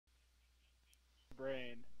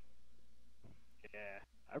brain. Yeah,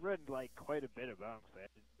 I read like quite a bit about him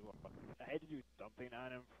because I had to do something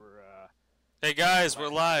on him for Hey guys, we're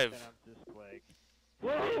and live. I'm just like,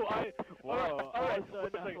 Whoa! whoa! All All right, of a sudden,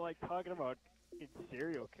 wait a I'm like talking about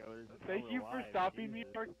serial killers. And Thank we're you for live. stopping me,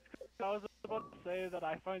 Jesus. Mark. I was about to say that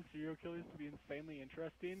I find serial killers to be insanely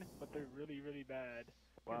interesting, but they're really, really bad.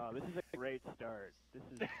 Wow, this is a great start. This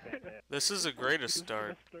is fantastic. This is the greatest This is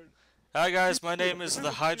start. the start. Hi guys, my name is This the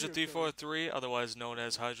is a Hydra serial killer. 343, otherwise known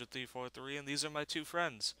as Hydra 343, and these are my two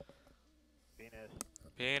friends. Penis.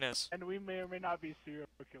 Penis. And we may or may not be serial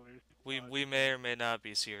killers. We may or may not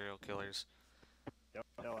be serial killers. Don't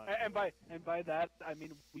tell us. And by that I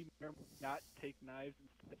mean we may or may not take knives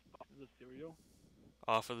and boxes of cereal.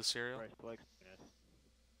 Off of the cereal. Bryce likes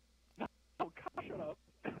penis. Oh God, shut up.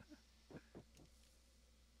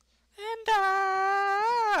 And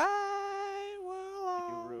I will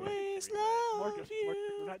always love Marcus, you.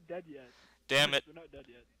 we're not dead yet. Damn it! We're not dead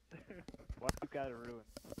yet. Why you gotta ruin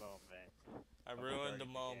the moment? I ruined the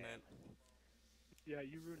moment. Yeah,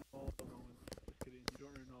 you ruined all of the moments. Just kidding. You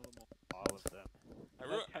don't ruin all of them. All of them.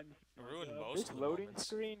 I ruined most This of the loading moments.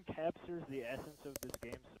 screen captures the essence of this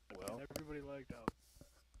game so well. Everybody lagged out.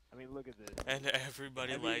 I mean, look at this. And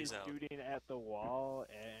everybody lags out. Shooting at the wall,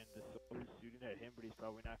 and the soldier's shooting at him, but he's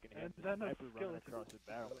probably not going to hit And the then a sniper running skeleton. across the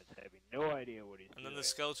battlements, having no idea what he's And doing. then the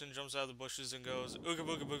skeleton jumps out of the bushes and goes, ooga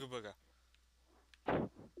booga booga booga.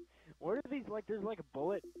 What are these, like, there's like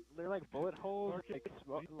they're like bullet holes, Marcus,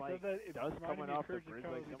 like, like it's dust reminding coming me off of the Courage bridge, the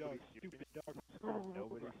like Cowardly somebody's Dog. shooting Stupid dog. it.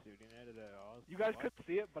 Nobody's shooting at it at all. You guys What? couldn't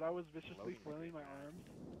see it, but I was viciously Loading flailing my screen. arms.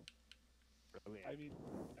 Brilliant. I mean,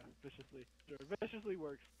 yeah, viciously. Sure, viciously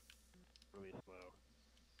works. Really slow.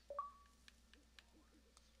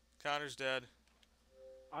 Connor's dead.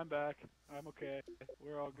 I'm back. I'm okay.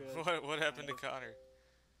 We're all good. What happened to Connor?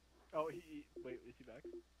 Oh, wait, is he back?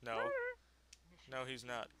 No. No, he's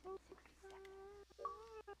not.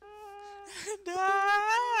 And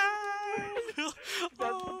I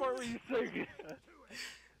That's the part where you sing.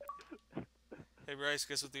 Hey Bryce,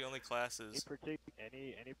 guess what the only class is?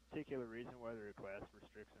 Any particular reason why there are class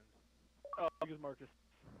restrictions? Oh, because Marcus.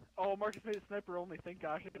 Oh, Marcus made it sniper only. Thank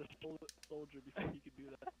gosh, he got a soldier before he could do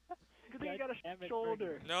that. Because he got a Damn it,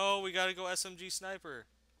 shoulder. No, we gotta go SMG sniper.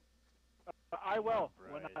 I will.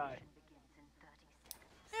 Right. When I.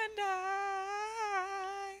 And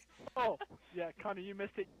I. Oh, yeah, Connor, you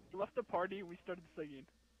missed it. You left the party and we started singing.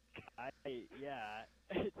 Yeah,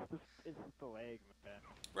 it's the leg, man.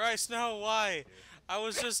 Bryce, no, why? I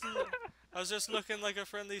was just looking like a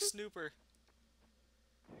friendly snooper.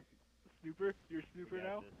 Snooper? You're a snooper We got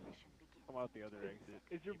now? this. Come out the other exit.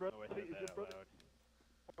 Is your even though brother? I said Is that your out brother? loud.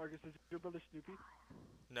 Marcus, is your brother Snoopy?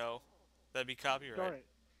 No, that'd be Darn copyright. it.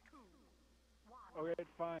 Okay,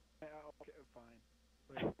 fine. Okay, fine.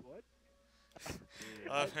 Wait, what?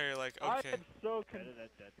 I love how you're like, okay. I am so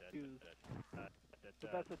confused.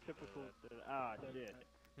 But that's a typical. Ah, shit.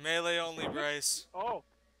 Melee only, Bryce. Oh,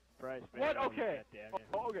 Bryce, what? man, Okay. goddamn it.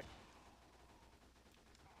 Oh, okay.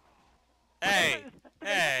 Hey,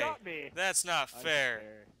 hey, Stop me. that's not fair.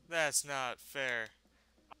 Unfair. That's not fair.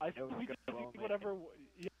 I It was we good just do moment. whatever.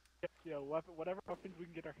 Yeah, whatever weapons we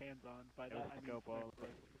can get our hands on. By It that was I mean scope all.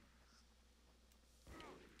 sniper.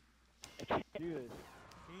 I can't do this.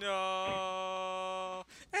 No,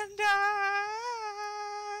 and I.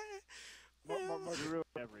 Marcus, You ruined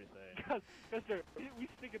everything. Mister, we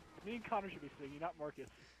sing it. Me and Connor should be singing, not Marcus.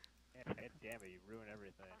 Man, damn it, you ruined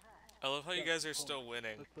everything. I love how you guys are still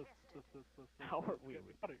winning. Let's How are we?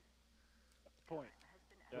 Point.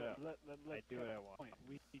 Shut up. Let's I do what I want. Point.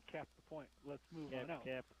 We cap the point. Let's move Cap, on out.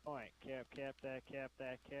 cap the point. Cap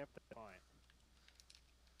the point.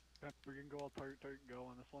 We're gonna go all target, go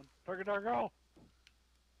on this one. Target, go!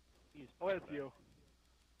 Oh, that's you.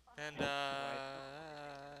 And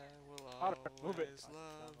I will Move it. always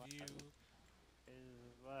love you.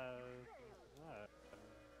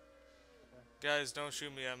 Guys, don't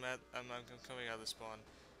shoot me. I'm coming out of the spawn.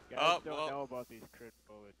 Guys Oh, don't well. know about these crit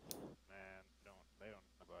bullets, man. They don't know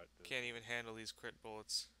about this. Can't even handle these crit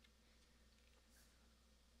bullets.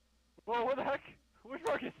 Whoa, where the heck? Where's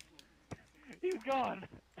Marcus? He's gone.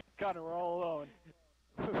 Connor, we're all alone.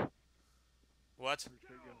 What?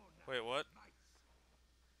 Wait, what?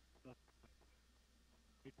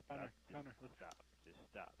 Connor, let's Stop. Just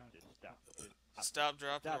stop. Just stop. Just Stop,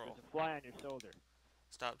 drop, and stop. roll. There's a fly on your shoulder.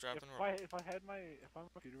 Stop, drop, and roll. if I had if I'm a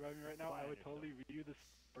computer by me right now, I would totally review this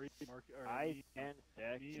story. I can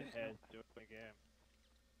stack your head to the game.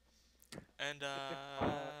 And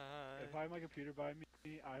If I had my computer by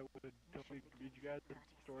me, I would totally read you guys the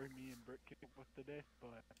story me and Britt came up with today,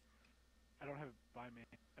 but I don't have it by me,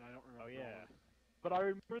 and I don't remember. Oh yeah. But I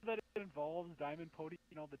remember that it involves diamond podium,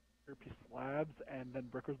 you know, the piece slabs, and then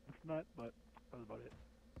brickers nut, but that was about it.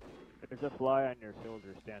 There's a fly on your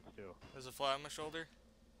shoulder, stand still. There's a fly on my shoulder?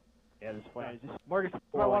 Yeah, there's a fly. Just Marcus,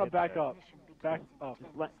 I want to back up. Back up.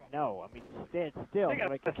 Just no, I mean, stand still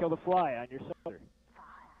so I can kill the fly on your shoulder. 5,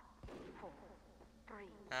 4, 3,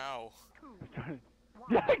 Ow.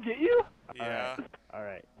 Did I get you? Yeah.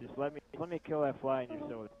 Alright, just let me kill that fly on your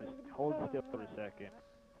shoulder. Just hold still for a second.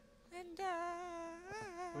 And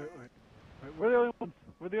Wait, we're the only ones.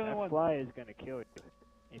 We're the only That ones. fly is gonna kill you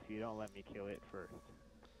if you don't let me kill it first.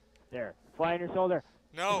 There, fly on your shoulder.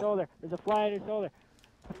 No. Your shoulder. There's a fly on your shoulder.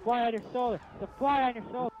 A fly on your shoulder. There's a fly on your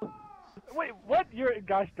shoulder. Wait, what?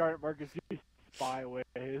 Gosh darn it, Marcus, you spy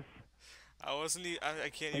ways. I wasn't I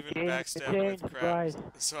can't even game backstab changed, with crap, Bryce.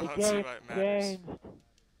 so I The don't see game why it matters. changed.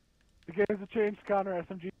 The game's a change, Koner.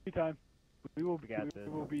 SMG time. We will got this.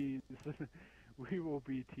 we will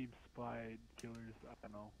be team spy killers. I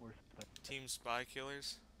don't know. Team spy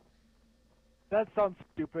killers? That sounds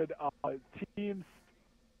stupid. Team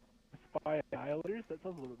spy annihilers. That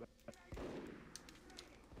sounds a little bit bad.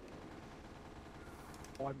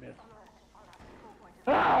 Oh, I missed.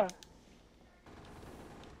 Ah!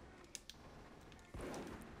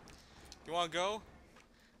 You wanna go?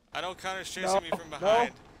 I know Connor's chasing No, me from no.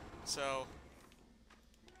 behind, so...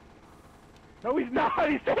 No, he's not.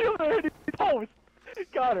 He's standing over there in his post.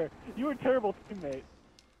 Connor, you were a terrible teammate.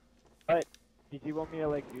 What? Did you want me to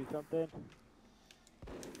like do something?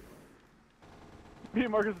 Me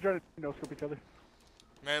and Marcus are trying to no-scope each other.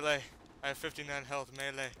 Melee. I have 59 health,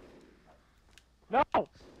 melee. No!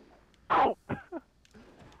 Ow!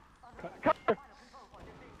 Connor!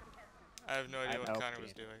 I have no idea I'm what helping. Connor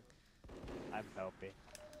was doing. I'm helping.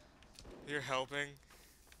 You're helping?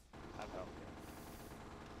 I'm helping.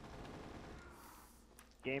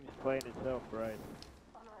 Game's playing itself, Bryce.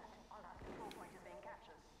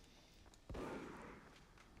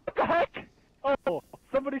 What the heck? Oh,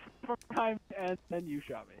 somebody from behind and then you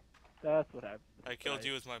shot me. That's what happened. I killed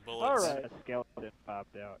you with my bullets. Alright. A skeleton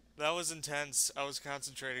popped out. That was intense. I was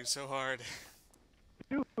concentrating so hard.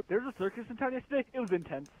 Dude, there's a circus in town yesterday. It was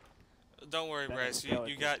intense. Don't worry, Then a Bryce. You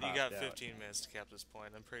skeleton got popped out. 15 minutes to cap this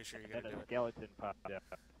point. I'm pretty sure you're And gonna do a it. skeleton popped out.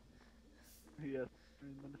 Yes.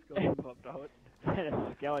 And then the skeleton popped out. And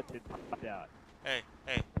a skeleton popped out. Hey,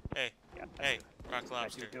 hey, hey, hey, rock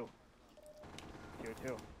lobster. Got you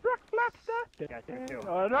too. Rock lobster! Got you too.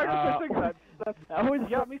 Oh, no, I think that's I was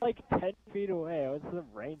got me. like 10 feet away. What's the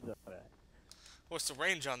range of that? What's the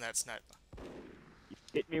range on that sniper? You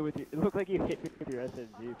hit me with your. It looked like you hit me with your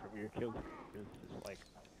SMG from your kill. It was just like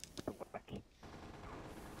whack.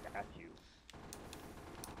 Got you.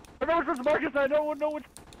 I know which one's Marcus. I don't know which.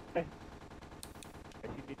 Guess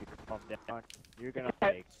you need to calm down. You're gonna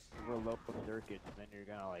like overload circuits, and then you're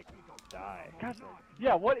gonna like die. God,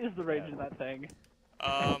 yeah, what is the range in that thing?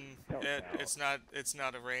 Don't know. It's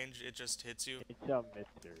not a range. It just hits you. It's a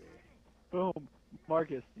mystery. Boom.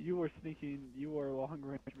 Marcus, you were sneaking. You were a long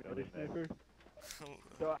range melee sniper.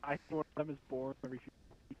 So I think one of them is born every few.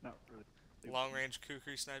 Not really. Long range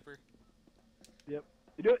kukri sniper. Yep.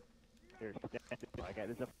 You do it. Here, stand still. I got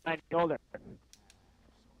this a fine shoulder.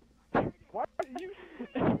 Why did you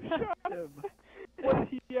shot him? What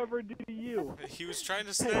did he ever do to you? He was trying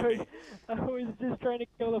to snipe me. I was just trying to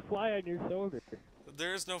kill the fly on your shoulder.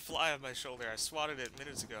 There is no fly on my shoulder. I swatted it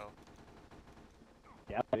minutes ago.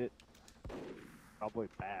 Yep, it. Probably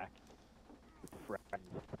back. With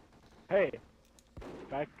friends. Hey.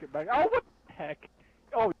 Back. Oh, what the heck?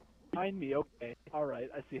 Oh, behind me. Okay. Alright,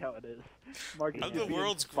 I see how it is. Marcus, I'm you're the being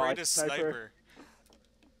world's spy greatest sniper.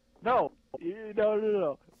 No.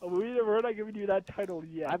 No. We're not giving you that title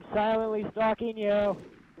yet. I'm silently stalking you.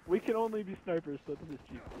 We can only be snipers, so this is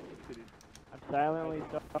cheap. Just kidding. I'm silently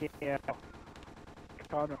stalking you.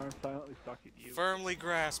 Connor, I'm silently stalking you. Firmly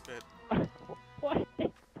grasp it. What?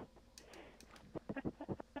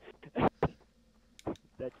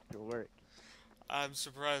 That should work. I'm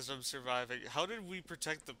surprised I'm surviving. How did we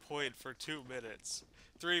protect the point for 2 minutes?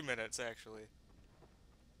 3 minutes, actually.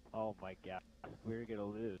 Oh my god. We're gonna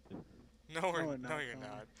lose. No, we're no, not, you're Connor.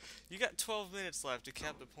 not. You got 12 minutes left to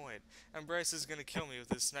cap the point, and Bryce is gonna kill me with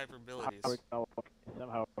his sniper abilities. Somehow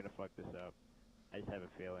we're gonna fuck this up. I just have a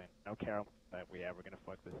feeling. I don't care how much that we have, we're gonna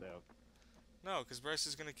fuck this up. No, because Bryce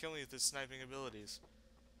is gonna kill me with his sniping abilities.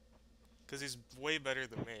 Because he's way better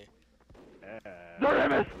than me.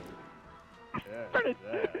 Darn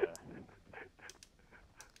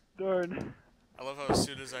Darn. I love how as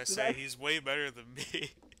soon as I say he's way better than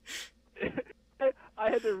me, I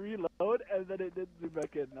had to reload and then it didn't zoom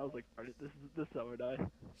back in, and I was like, darn it, this is how I die.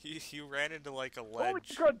 you ran into like a Holy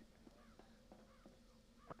ledge. crud!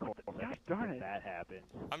 Gosh darn it. That happens.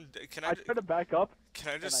 I tried to back up.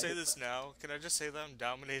 Can I just say this now? Can I just say that I'm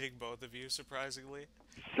dominating both of you, surprisingly?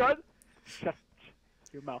 Shut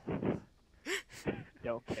your mouth.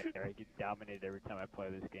 Don't care. I get dominated every time I play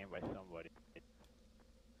this game by somebody.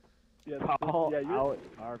 Yeah, Call you're... out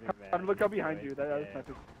Army, man. Look up behind you. That is my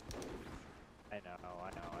picture. I know, I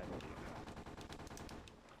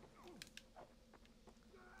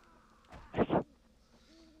see.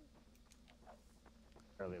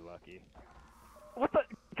 Really lucky. What the?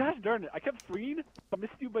 Gosh darn it! I kept swinging. I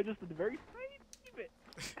missed you by just a very tiny bit.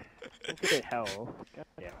 Look at hell. God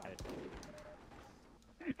damn it.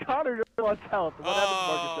 Koner just wants health. What happens if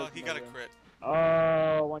Marcus Oh, doesn't he know got a him? crit.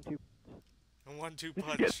 Oh, 1-2. A 1-2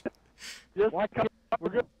 punch. Just we're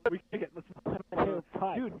good. We can get. Let's.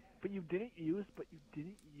 Dude, but you didn't use.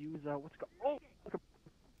 What's go? Oh, look up.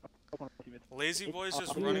 Lazy boy's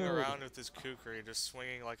just running around with his kukri, just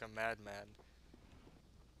swinging like a madman.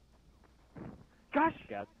 Gosh.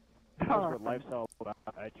 God. That's what life's all about.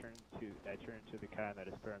 I turned to the kind that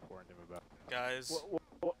his parents warned him about. Guys,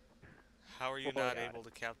 how are you not able to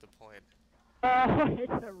cap the point?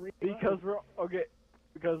 Because we're okay.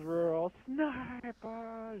 Because we're all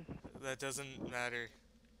snipers. That doesn't matter.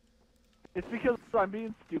 It's because I'm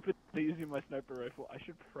being stupid using my sniper rifle. I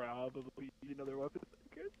should probably use another weapon.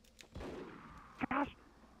 Gosh.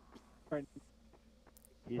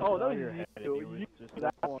 Oh, that was your head. you. You just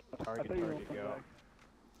that one. target go. go.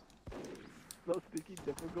 So sticky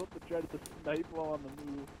difficult to try to snipe while on the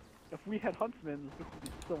move. If we had huntsmen, this would be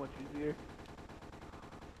so much easier.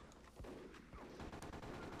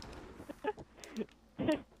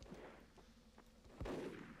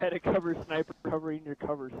 Had a cover sniper covering your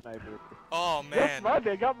cover sniper. Oh man. That's my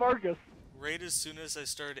bad. I got Marcus. Right as soon as I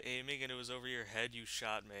started aiming and it was over your head, you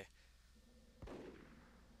shot me.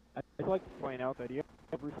 I'd like to point out that he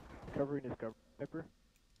covering his cover sniper.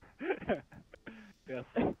 Yes.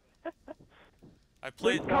 I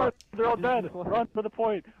played. They're all dead. Run for the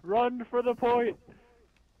point. Run for the point.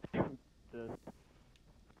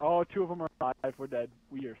 Oh, 2 of them are alive. We're dead.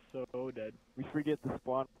 We are so dead. We forget the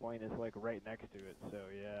spawn point is like right next to it, so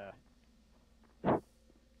yeah.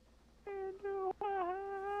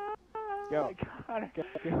 Go.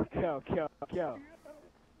 Go.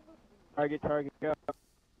 Target, go.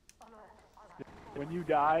 When you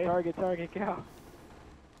die. Target, go.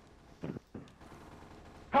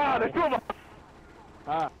 Ah, there's 2 of them!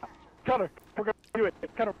 Ah. Koner, we're gonna do it.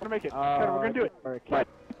 Koner, we're gonna make it. Koner, we're gonna do it. Right.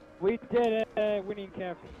 We did it! Winning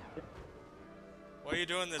cap. Why are you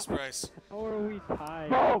doing this, Bryce? How are we tied?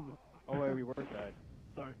 Boom! Oh wait, we were tied.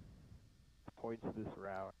 Sorry. Points this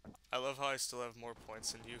round. I love how I still have more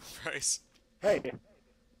points than you, Bryce. Hey.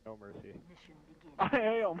 No mercy.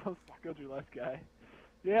 I almost killed your last guy.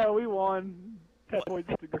 Yeah, we won. 10 points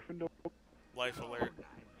to Gryffindor. Life alert.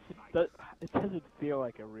 It doesn't feel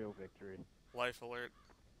like a real victory. Life alert.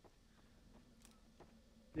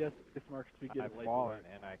 Yes, it's Marcus. We get I've it late. fallen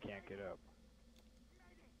and I can't get up.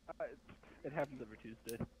 It happens every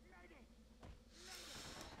Tuesday.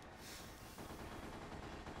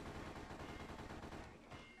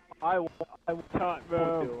 I want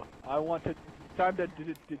to. I want to. Time to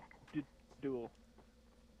duel. Duel.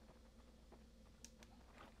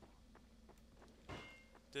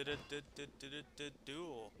 Time to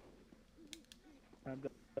duel.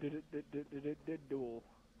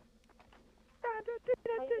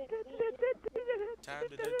 Time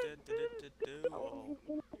to duel.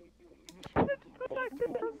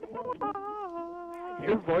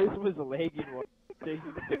 Your voice was lagging while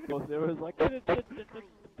taking the signals. It was like.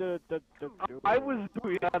 I was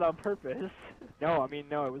doing that on purpose. No, I mean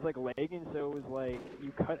no. It was like lagging, so it was like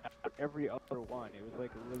you cut out every other one. It was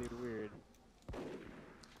like really weird.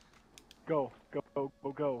 Go.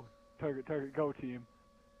 Target, go, team.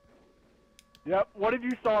 Yep, what did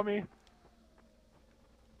you saw me?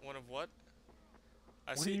 One of what?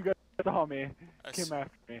 One of you guys saw me. Came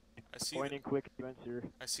after me. I see. Pointing quick, Spencer.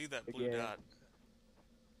 I see that blue Again. dot.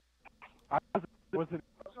 I wasn't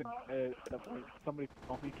at that point. Somebody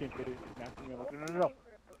called me, came after me. I'm like, no.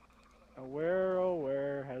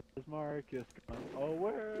 Where has Marcus gone?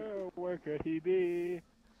 Oh, where could he be?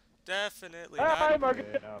 Definitely Hi, not. Marcus.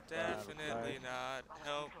 Definitely not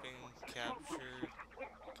helping capture.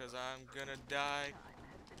 Cause I'm gonna die.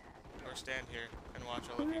 Or stand here and watch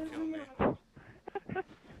all of you kill me.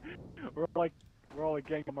 We're all a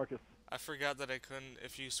gang of Marcus. I forgot that I couldn't.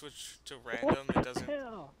 If you switch to random, it doesn't.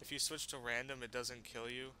 If you switch to random, it doesn't kill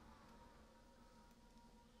you.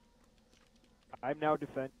 I'm now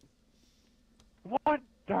defending. What?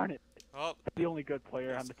 Darn it! Oh, The only good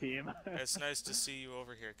player on the team. it's nice to see you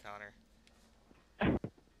over here, Koner.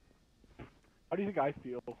 How do you think I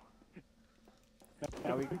feel?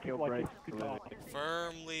 Now we can kill Bryce.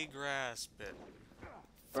 Firmly grasp it.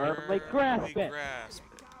 Firmly grasp it. Grasp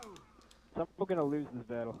it. Someone's gonna lose this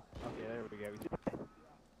battle. Okay, there we go.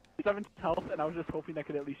 7 health, and I was just hoping I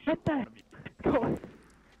could at least shoot What the? one of you. Go.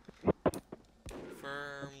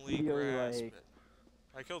 Firmly Really, grasp like- it.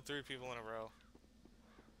 I killed 3 people in a row.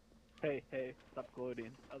 Hey, stop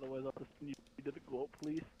gloating. Otherwise, I'll just send you to the gloat,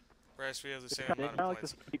 please. Bryce, we have the same They amount not of like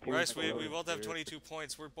points. the people Bryce, who we gloat, both have dude. 22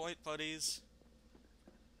 points. We're point buddies.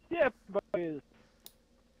 Yeah, boys.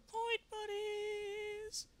 Point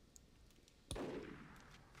buddies!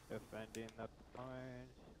 Defending the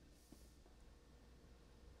points.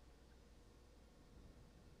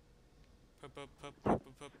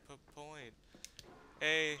 Point.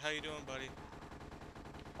 Hey, how you doing, buddy?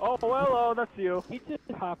 Oh, hello, that's you. He just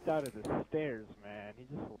hopped out of the stairs, man. He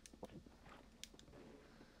just.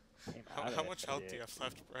 came out of How that much health do shit. you have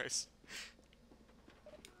left, Bryce?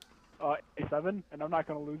 A7, and I'm not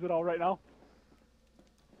gonna lose it all right now.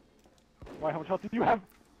 Why, how much health do you have?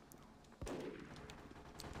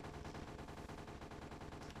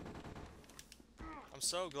 I'm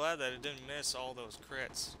so glad that it didn't miss all those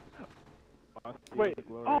crits. Must be Wait, the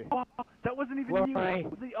glory. oh, that wasn't even you. Glory. It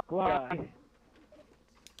was the other Glory. guy.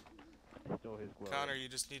 I stole his glory. Koner, you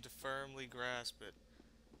just need to firmly grasp it.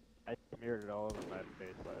 I smeared it all over my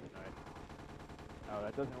face last night. Oh,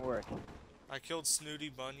 that doesn't work. I killed Snooty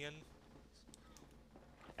Bunyan.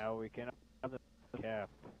 Now we can have the cap.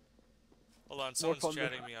 Hold on, someone's fun than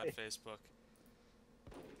chatting me on I- Facebook.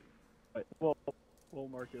 Wait, whoa,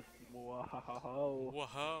 Marcus. Whoa.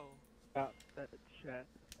 Whoa. Stop that chat.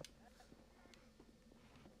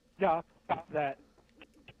 Stop that.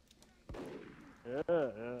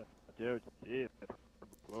 Dude, see it.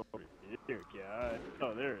 Glory. Dear God.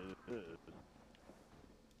 Oh, there it is.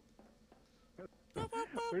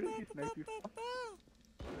 Where did he snipe you from?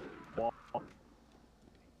 Wall. Can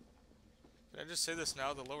I just say this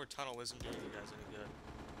now? The lower tunnel isn't doing you guys any good.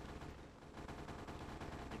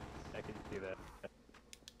 I can see that.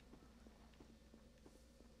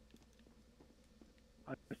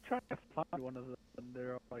 I'm just trying to find one of them, and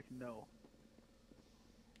they're all like, no.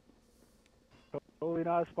 Totally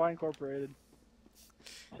not a Spy Incorporated.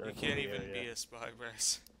 You can't even be a spy,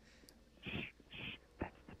 Bryce. Shh,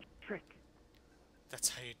 that's the trick. That's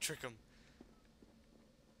how you trick them.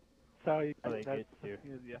 That's how you How they that's- get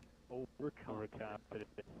you. Yeah, overconfident.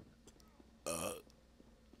 Overconfident.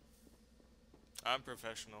 I'm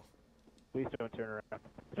professional. Please don't turn around.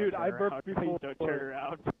 Dude, Don't I turn burped around. before. Please don't turn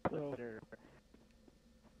around. So-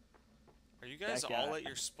 Are you guys That all guy. at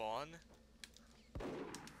your spawn?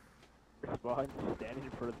 Spawn standing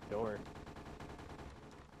in front of the door.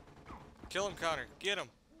 Kill him, Koner. Get him.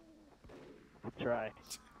 Try.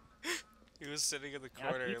 He was sitting in the I'll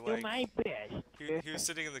corner give you like my best. he was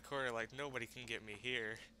sitting in the corner like nobody can get me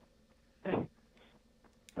here.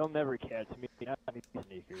 They'll never catch me. Not these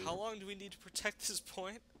sneakers. How long do we need to protect this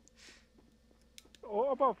point?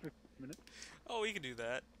 Oh, about 15 minutes. Oh, we can do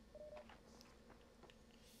that.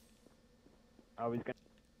 Oh, he's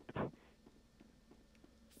gonna.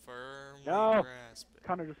 Firmly No. grasp it.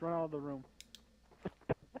 Connor, just run out of the room.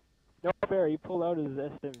 No fair. He pulled out his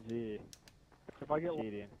SMG. If I get one,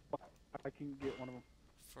 Cheating. I can get one of them.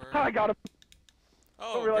 Firm- I got him!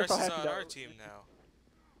 Oh, realize Bryce how is happy on that our was. team now.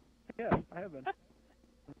 Yeah, I have been.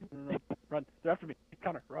 No. Run. They're after me.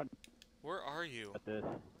 Connor, run. Where are you? At this.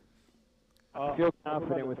 I Uh, feel over by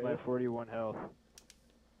confident the with my base. 41 health.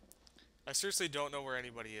 I seriously don't know where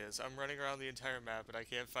anybody is. I'm running around the entire map and I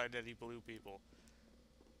can't find any blue people.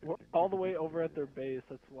 We're all the way over at their base,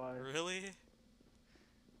 that's why. Really?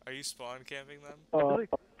 Are you spawn camping them? Really?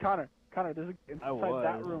 Connor, there's a, inside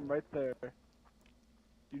that was. room right there.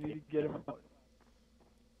 You need to get him out.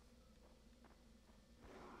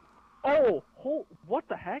 Oh, what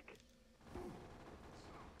the heck?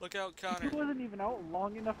 Look out, He Koner. wasn't even out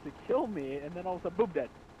long enough to kill me, and then all of a sudden, boom, dead.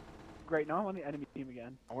 Great, now I'm on the enemy team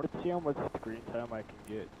again. I want to see how much screen time I can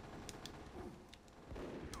get.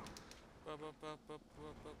 Ba, ba, ba, ba, ba,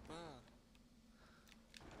 ba, ba.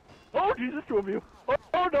 Oh, Jesus, 2 of you.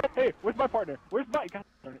 Oh, no. Hey, where's my partner? Where's my... God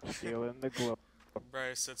darn it. Stealing the glow.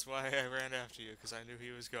 Bryce, that's why I ran after you, because I knew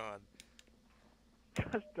he was gone.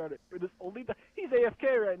 Gosh darn it. This only he's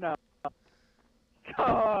AFK right now.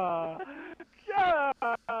 Ah,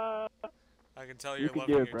 ah. I can tell You you're can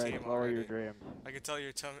loving do it, your Bryce. team Follow already. your dreams. I can tell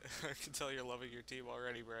you're I can tell you're loving your team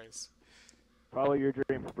already, Bryce. Follow your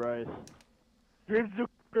dreams, Bryce. Dreams do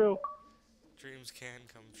true. Dreams can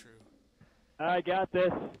come true. I got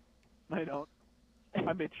this. I don't.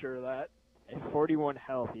 I made sure of that. At 41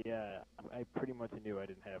 health, yeah. I pretty much knew I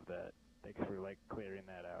didn't have that. Thanks for, like, clearing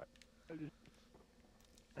that out.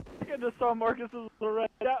 I think I just saw Marcus's little red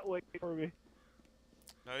dot wait for me.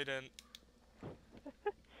 No, you didn't.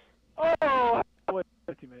 Oh! Wait,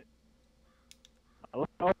 teammate. I love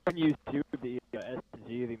how when you shoot the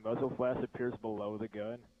SG, the muzzle flash appears below the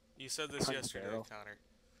gun. You said this Gun yesterday, barrel. Connor.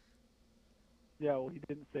 Yeah, well, he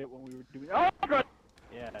didn't say it when we were doing. Oh god!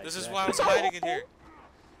 Yeah, This is exactly. why I was hiding in here.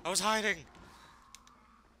 I was hiding.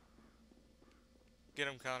 Get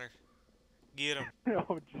him, Connor. Get him.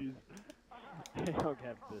 Oh jeez. I don't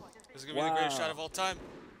have this. This is gonna be the greatest shot of all time.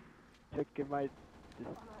 Checking my...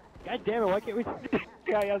 God damn it, why can't we...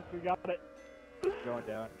 Yeah, yes, we got it. Going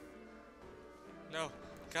down. No,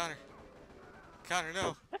 Connor. Connor,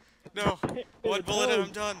 no. No. One bullet and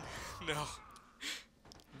I'm done. No.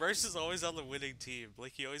 Bryce is always on the winning team.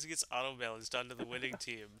 Like, he always gets auto-balanced onto the winning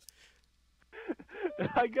team.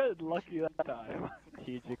 I got lucky that time.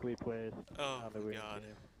 Strategically placed Oh, on the winning God.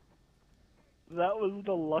 team. That was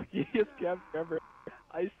the luckiest capture ever.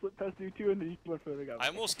 I slipped past you two and then you went for the guy. I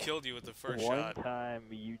almost killed you with the first One shot. time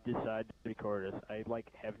you decide to record us, I like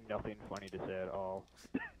have nothing funny to say at all.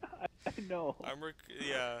 I know.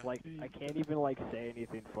 Yeah. Like I can't even like say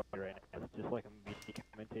anything funny right now. It's just like me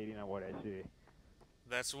commentating on what I see.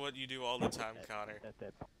 That's what you do all the time, Connor. At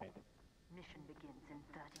that point. Mission begins in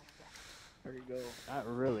 30 seconds. There you go. Not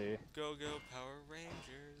really. Go, go, Power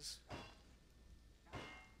Rangers.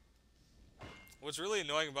 What's really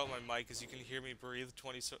annoying about my mic is you can hear me breathe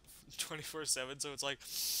 24/7, so it's like...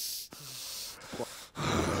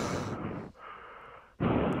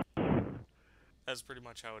 That's pretty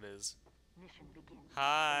much how it is. Mission begins.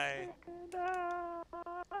 Hi!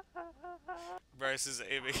 Bryce is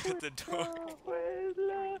aiming at the door.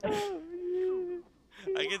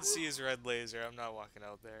 I can see his red laser, I'm not walking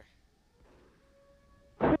out there.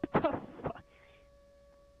 What the fuck?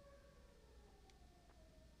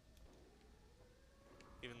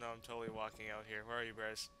 Even though I'm totally walking out here. Where are you,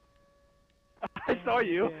 Bryce? I saw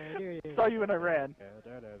you. Saw you when I ran.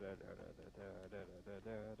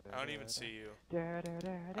 I don't even see you.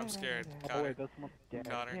 I'm scared. Oh Connor. wait, that's one.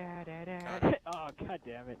 Connor. Oh, god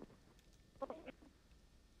damn it.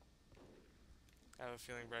 I have a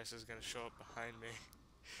feeling Bryce is gonna show up behind me.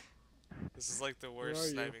 This is like the Where worst are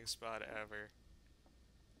you? sniping spot ever.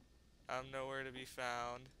 I'm nowhere to be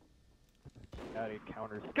found. God, he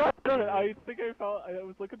counters. God damn it! I think I found. I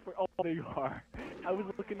was looking for. Oh, there you are. I was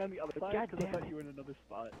looking on the other side God because I damn thought it. you were in another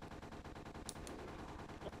spot.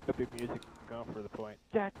 The big music going for the point.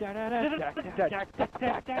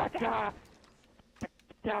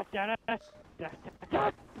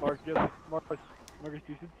 Marcus,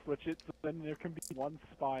 you should switch it so then there can be one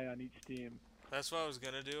spy on each team. That's what I was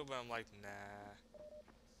gonna do, but I'm like, nah.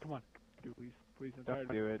 Come on, please, I'm Don't tired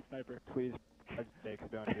do of it. sniper. Please, for God's sakes,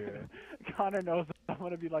 don't do it. Connor knows I'm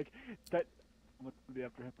gonna be like that. I'm gonna be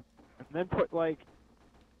after him. And then put like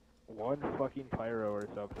one fucking pyro or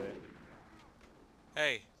something.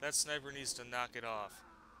 Hey, that sniper needs to knock it off.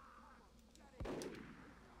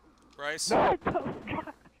 Bryce? No! God.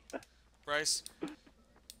 Bryce?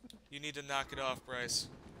 You need to knock it off, Bryce.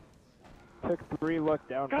 Took 3 luck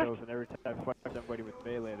down kills, and every time I fight somebody with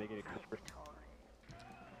melee, they get exposed.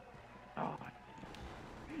 Oh.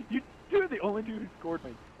 You two are the only two who scored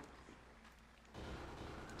me.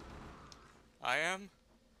 I am?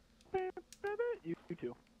 You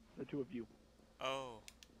two. The two of you. Oh.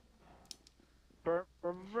 Boom.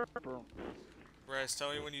 Bryce,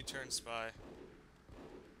 tell me when you turn spy.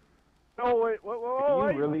 Oh wait, whoa, Are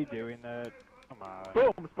wait. you really doing that? Come on.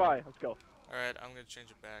 Boom, spy. Let's go. Alright, I'm gonna change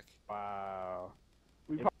it back. Wow.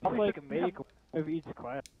 We It's probably like should make one of each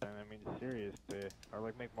class, then, I mean, seriously. Or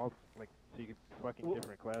like make multiple, like, so you can fucking Well,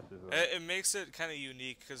 different classes. It makes it kind of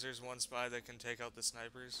unique because there's one spy that can take out the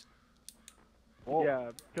snipers. Well,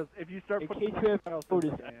 yeah, because if you start in putting case you have else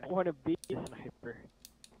noticed, in I there- don't want to be a sniper.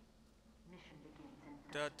 Mission begins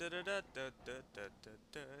in Da da da da da da da da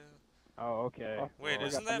da. Oh, okay. Oh, Wait, well,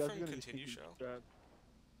 isn't I that guess from you're gonna be Continue sneaky Show? strapped.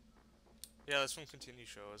 Yeah, that's from Continue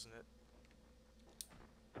Show, isn't it?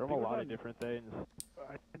 From a think lot about of different things.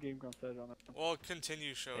 I think Game Grumps said it on that. Well,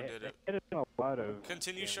 Continue Show did it. It a lot of.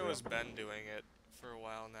 Continue Show has been doing it for a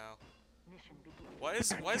while now. mission begins. Why is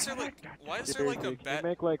there like a Seriously, can you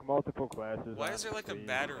make like multiple classes? Why is there like a honestly?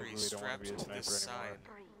 battery I really don't wanna strapped be a to this sniper sign? anymore.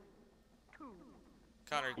 3, 2,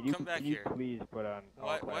 Connor, Can you, come back can you here. please put on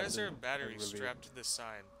all Why is there a classes? battery I really- strapped to this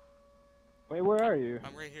sign? Wait, where are you?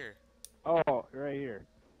 I'm right here. Oh, right here.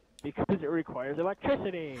 Because it requires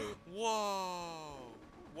electricity. Whoa!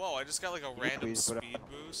 Whoa, I just got like a you random please put speed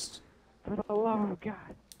boost. For the love of God.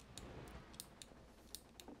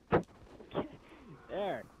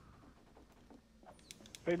 There.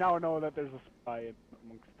 They now know that there's a spy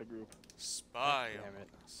amongst the group. Spy Damn on it.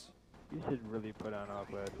 us. You should really put on all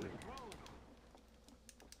glasses.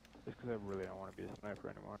 Just because I really don't want to be a sniper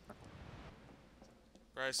anymore.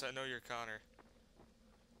 Bryce, I know you're Koner.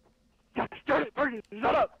 Gosh darn it, Marcus,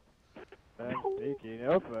 shut up! I'm sneaking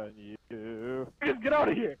up on you. Marcus, get out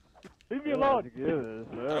of here! Leave me alone! Let's give this.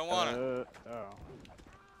 I don't wanna. Oh.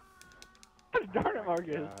 Gosh darn it,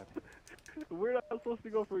 Marcus! God. We're not supposed to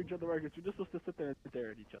go for each other, Marcus. We're just supposed to sit there and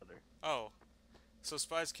stare at each other. Oh. So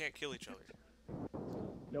spies can't kill each other.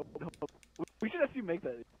 Nope. We should actually make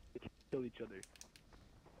that kill each other.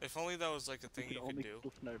 If only that was like a thing We you could could only do.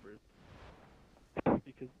 kill snipers.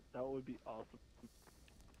 Because that would be awesome.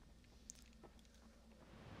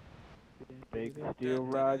 Big steel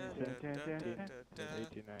rods.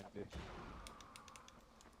 1890.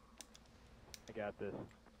 I got this.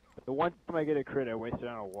 The one time I get a crit, I waste it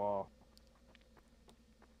on a wall.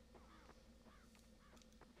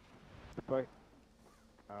 But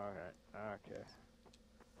alright, okay.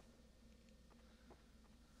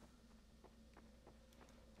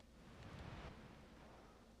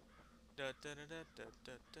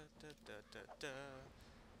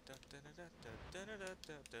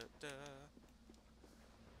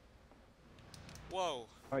 Whoa.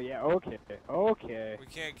 Oh yeah, okay, okay. We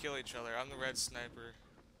can't kill each other. I'm the red sniper.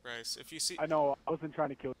 Bryce, if you see... I know, I wasn't trying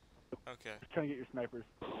to kill you. Okay. I was trying to get your snipers.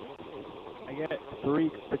 I get 3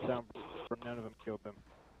 crits down, but none of them killed them.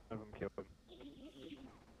 None of them killed them.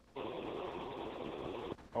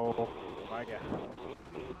 Oh my god.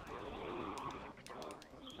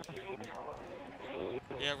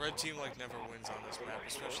 Yeah, red team like never wins on this map,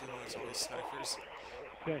 especially when it's only snipers.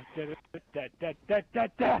 Oh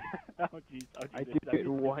jeez, oh, I did it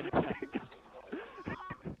one time.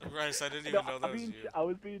 Bryce, I didn't even know that was you. I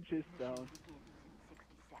was being chased down.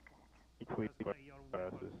 He tweeted about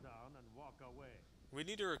glasses. We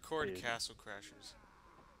need to record Please. Castle Crashers.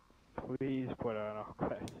 Please put on all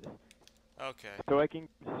glasses. Okay. So I can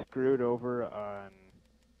get screwed over on...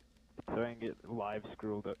 So I can get live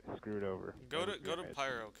screwed over. Go to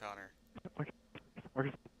Pyro, Koner.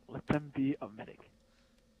 Marcus, let them be a medic.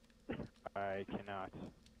 I cannot.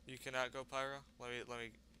 You cannot go Pyro? Let me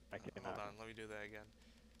I cannot. hold on, let me do that again.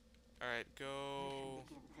 Alright, go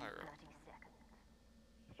Pyro.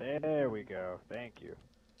 There we go. Thank you.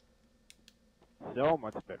 So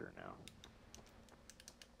much better now.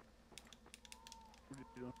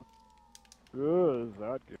 Ooh, is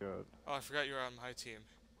that good? Oh, I forgot you were on my team.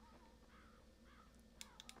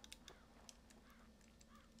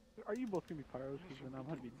 Are you both gonna be pyros? Because then I'm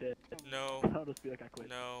gonna be dead. No. I'll just be like, I quit.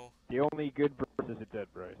 No. The only good Bryce is a dead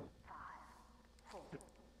Bryce.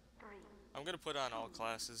 I'm gonna put on all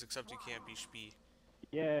classes, except you can't be Spee.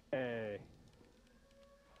 Yay!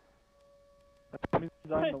 That means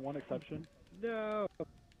I'm the one exception. No!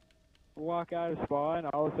 Walk out of spawn,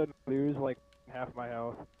 all of a sudden lose like half my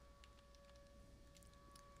health.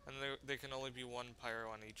 And they can only be one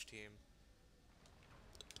Pyro on each team.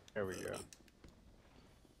 There we go.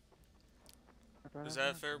 Is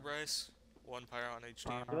that fair, Bryce? One Pyro on each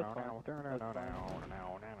team?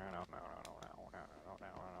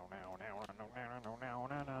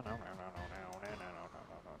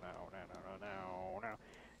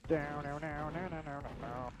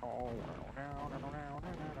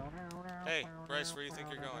 Hey, Bryce, where do you think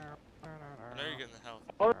you're going? I know you're getting the health.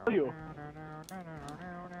 Oh, are you?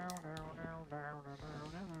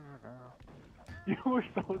 You were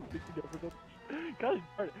so sticky over them. Gosh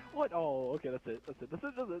darn it. What? Oh, okay, that's it. That's it. That's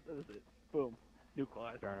it. Boom. New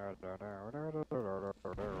class.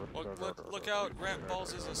 Look out, Rat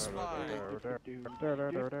Balls is a spy.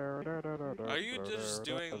 Are you just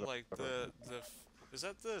doing like is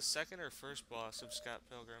that the second or first boss of Scott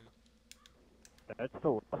Pilgrim? That's the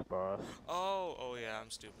last boss. Oh yeah, I'm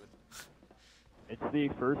stupid. It's the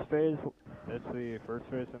first phase. That's the first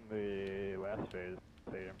phase and the last phase.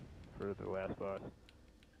 Same for the last boss.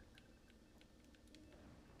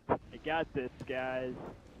 I got this, guys.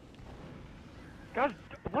 God,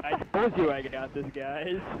 what I the? told you I got this,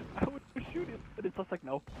 guys. I would shoot it, but it's just like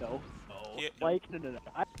no. Yeah, Like, No.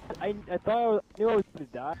 I thought knew I was gonna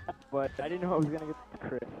die, but I didn't know I was gonna get the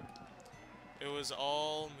crit. it was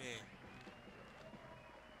all me.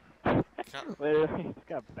 Literally, just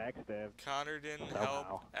got backstabbed. Koner didn't Somehow.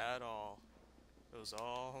 help at all. It was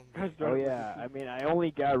all me. Oh yeah, I mean, I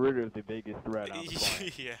only got rid of the biggest threat on the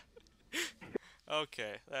planet. Yeah.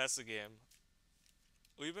 Okay, that's the game.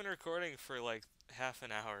 We've been recording for like half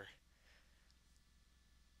an hour.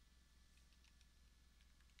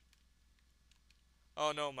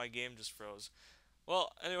 Oh no, my game just froze.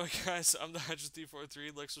 Well, anyway guys, I'm the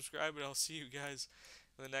Hydra343. Like, subscribe, and I'll see you guys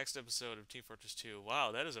in the next episode of Team Fortress 2.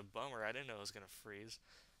 Wow, that is a bummer. I didn't know it was gonna freeze.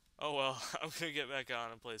 Oh well, I'm gonna get back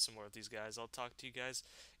on and play some more with these guys. I'll talk to you guys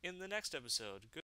in the next episode. Good